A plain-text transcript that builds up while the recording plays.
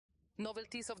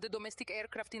Novelties of the domestic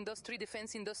aircraft industry,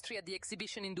 defense industry at the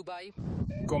exhibition in Dubai.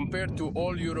 Compared to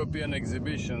all European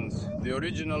exhibitions, the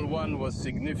original one was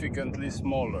significantly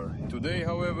smaller. Today,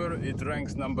 however, it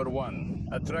ranks number 1,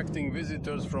 attracting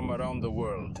visitors from around the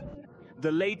world.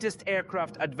 The latest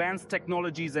aircraft, advanced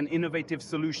technologies and innovative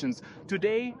solutions.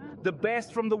 Today, the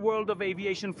best from the world of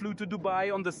aviation flew to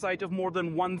Dubai on the site of more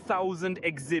than 1,000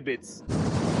 exhibits.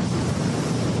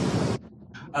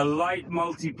 A light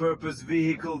multi-purpose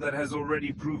vehicle that has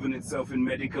already proven itself in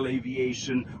medical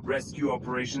aviation, rescue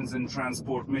operations and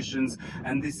transport missions,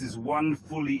 and this is one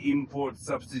fully import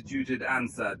substituted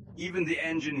Ansat. Even the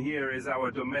engine here is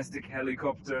our domestic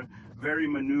helicopter, very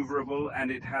maneuverable, and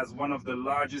it has one of the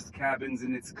largest cabins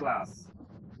in its class.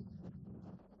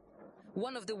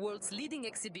 One of the world's leading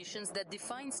exhibitions that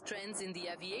defines trends in the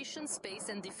aviation, space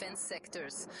and defense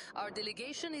sectors. Our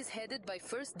delegation is headed by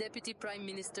First Deputy Prime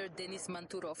Minister Denis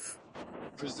Manturov.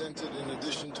 Presented in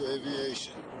addition to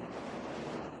aviation.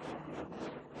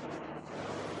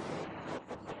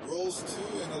 Rolls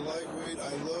 2 in a lightweight,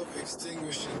 I love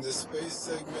extinguishing. The space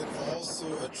segment also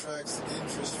attracts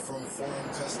interest from foreign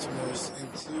customers,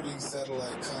 including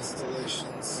satellite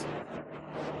constellations.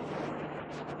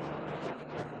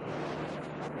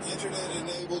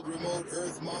 Internet-enabled remote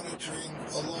Earth monitoring,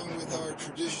 along with our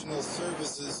traditional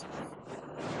services.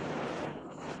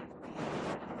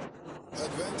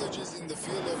 Advantages in the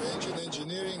field of engine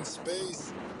engineering,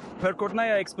 space.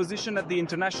 Perkornaya exposition at the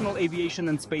International Aviation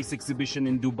and Space Exhibition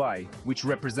in Dubai, which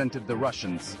represented the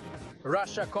Russians.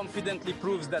 Russia confidently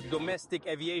proves that domestic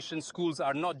aviation schools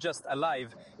are not just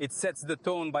alive, it sets the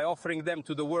tone by offering them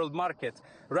to the world market.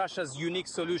 Russia's unique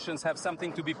solutions have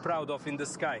something to be proud of in the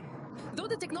sky. Though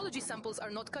the technology samples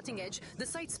are not cutting edge, the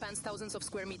site spans thousands of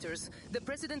square meters. The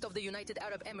President of the United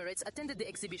Arab Emirates attended the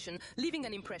exhibition, leaving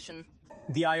an impression.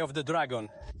 The eye of the dragon.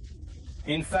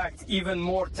 In fact, even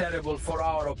more terrible for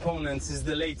our opponents is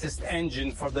the latest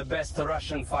engine for the best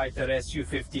Russian fighter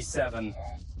Su-57.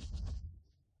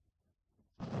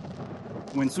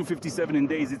 When Su-57 in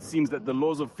days, it seems that the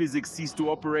laws of physics cease to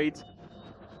operate.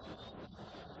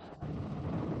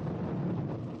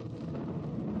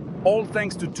 All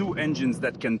thanks to 2 engines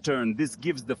that can turn. This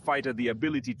gives the fighter the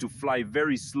ability to fly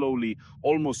very slowly,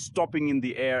 almost stopping in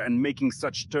the air and making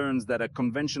such turns that a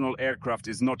conventional aircraft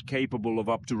is not capable of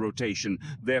up to rotation.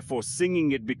 Therefore,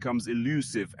 singing it becomes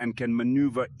elusive and can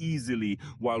maneuver easily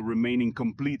while remaining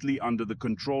completely under the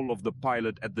control of the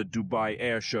pilot at the Dubai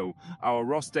Airshow. Our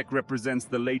Rostec represents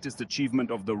the latest achievement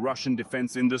of the Russian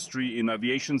defense industry in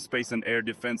aviation, space and air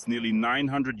defense, nearly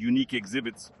 900 unique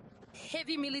exhibits.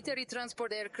 Heavy military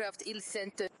transport aircraft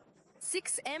Il-Center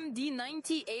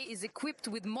 6MD-90A is equipped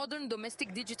with modern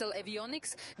domestic digital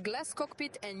avionics, glass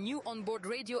cockpit and new onboard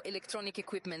radio electronic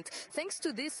equipment. Thanks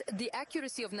to this, the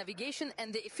accuracy of navigation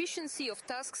and the efficiency of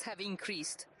tasks have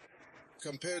increased.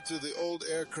 Compared to the old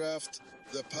aircraft,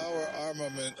 the power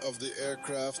armament of the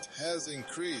aircraft has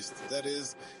increased. That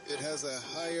is, it has a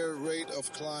higher rate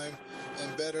of climb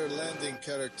and better landing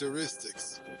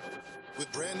characteristics. With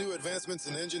brand new advancements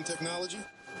in engine technology?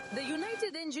 The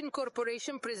United Engine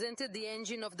Corporation presented the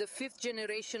engine of the 5th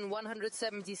generation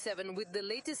 177 with the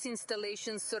latest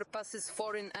installations surpasses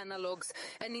foreign analogs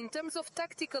and in terms of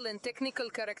tactical and technical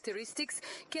characteristics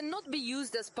cannot be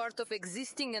used as part of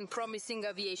existing and promising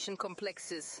aviation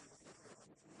complexes.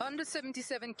 Under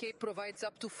 77K provides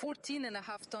up to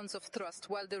 14.5 tons of thrust,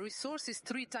 while the resource is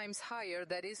 3 times higher,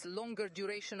 that is, longer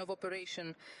duration of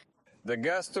operation. The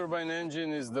gas turbine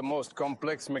engine is the most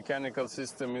complex mechanical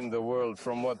system in the world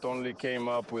from what only came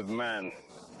up with man.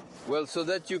 Well, so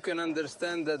that you can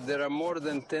understand that there are more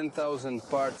than 10,000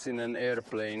 parts in an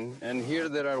airplane, and here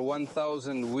there are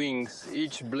 1,000 wings.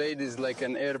 Each blade is like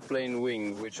an airplane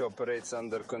wing, which operates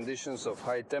under conditions of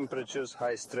high temperatures,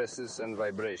 high stresses and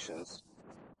vibrations.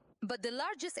 But the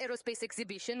largest aerospace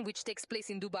exhibition, which takes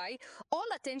place in Dubai, all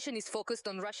attention is focused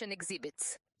on Russian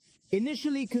exhibits.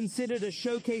 Initially considered a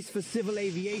showcase for civil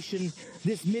aviation,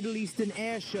 this Middle Eastern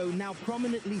air show now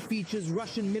prominently features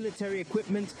Russian military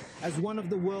equipment as one of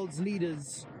the world's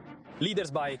leaders.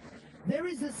 Leaders by... There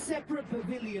is a separate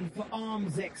pavilion for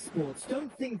arms exports.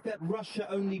 Don't think that Russia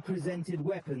only presented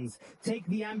weapons. Take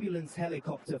the ambulance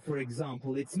helicopter, for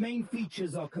example. Its main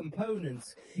features are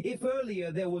components. If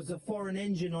earlier there was a foreign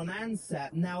engine on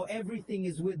Ansat, now everything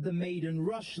is with the Made in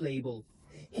Russia label.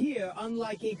 Here,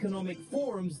 unlike economic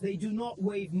forums, they do not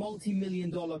waive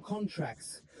multi-million-dollar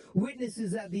contracts.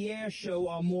 Witnesses at the air show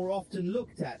are more often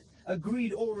looked at,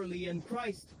 agreed orally and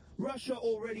priced. Russia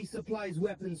already supplies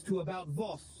weapons to about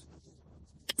VOS.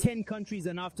 10 countries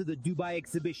and after the Dubai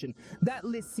exhibition. That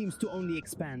list seems to only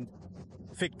expand.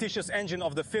 fictitious engine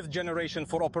of the 5th generation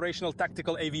for operational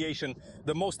tactical aviation,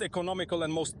 the most economical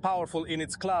and most powerful in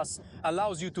its class,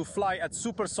 allows you to fly at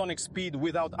supersonic speed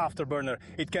without afterburner.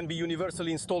 It can be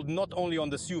universally installed not only on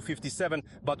the Su-57,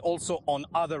 but also on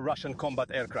other Russian combat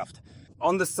aircraft.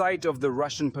 On the site of the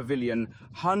Russian pavilion,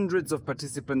 hundreds of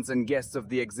participants and guests of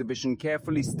the exhibition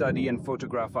carefully study and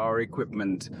photograph our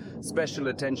equipment. Special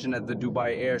attention at the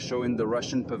Dubai Airshow in the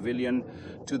Russian pavilion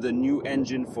to the new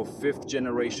engine for 5th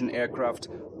generation aircraft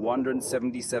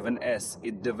 177S.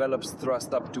 It develops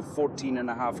thrust up to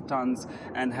 14.5 tons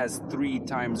and has 3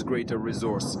 times greater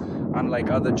resource. Unlike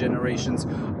other generations,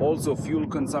 also fuel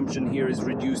consumption here is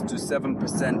reduced to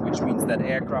 7%, which means that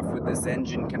aircraft with this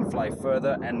engine can fly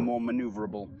further and more maneuverable.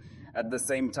 At the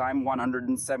same time,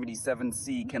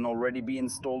 177C can already be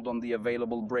installed on the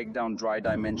available breakdown dry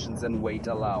dimensions and weight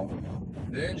allow.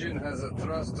 The engine has a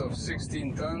thrust of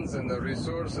 16 tons and a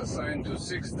resource assigned to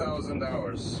 6,000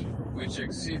 hours, which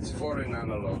exceeds foreign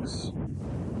analogs.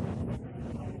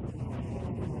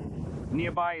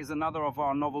 Nearby is another of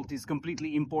our novelties,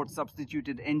 completely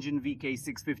import-substituted engine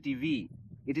VK650V.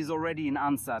 It is already in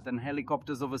ANSAT, and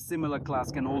helicopters of a similar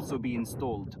class can also be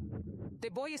installed. The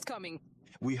boy is coming.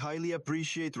 We highly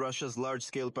appreciate Russia's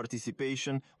large-scale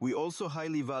participation. We also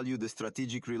highly value the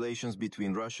strategic relations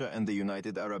between Russia and the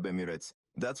United Arab Emirates.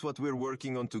 That's what we're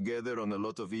working on together on a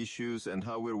lot of issues and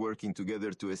how we're working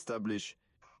together to establish.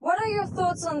 What are your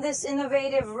thoughts on this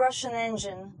innovative Russian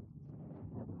engine?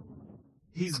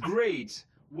 He's great.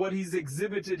 What he's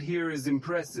exhibited here is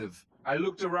impressive. I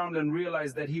looked around and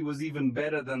realized that he was even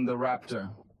better than the Raptor.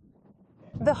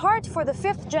 The heart for the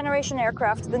 5th generation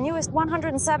aircraft, the newest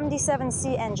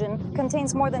 177C engine,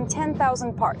 contains more than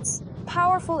 10,000 parts.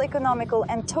 Powerful, economical,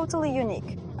 and totally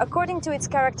unique. According to its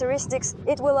characteristics,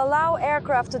 it will allow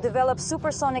aircraft to develop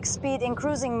supersonic speed in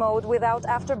cruising mode without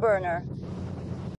afterburner.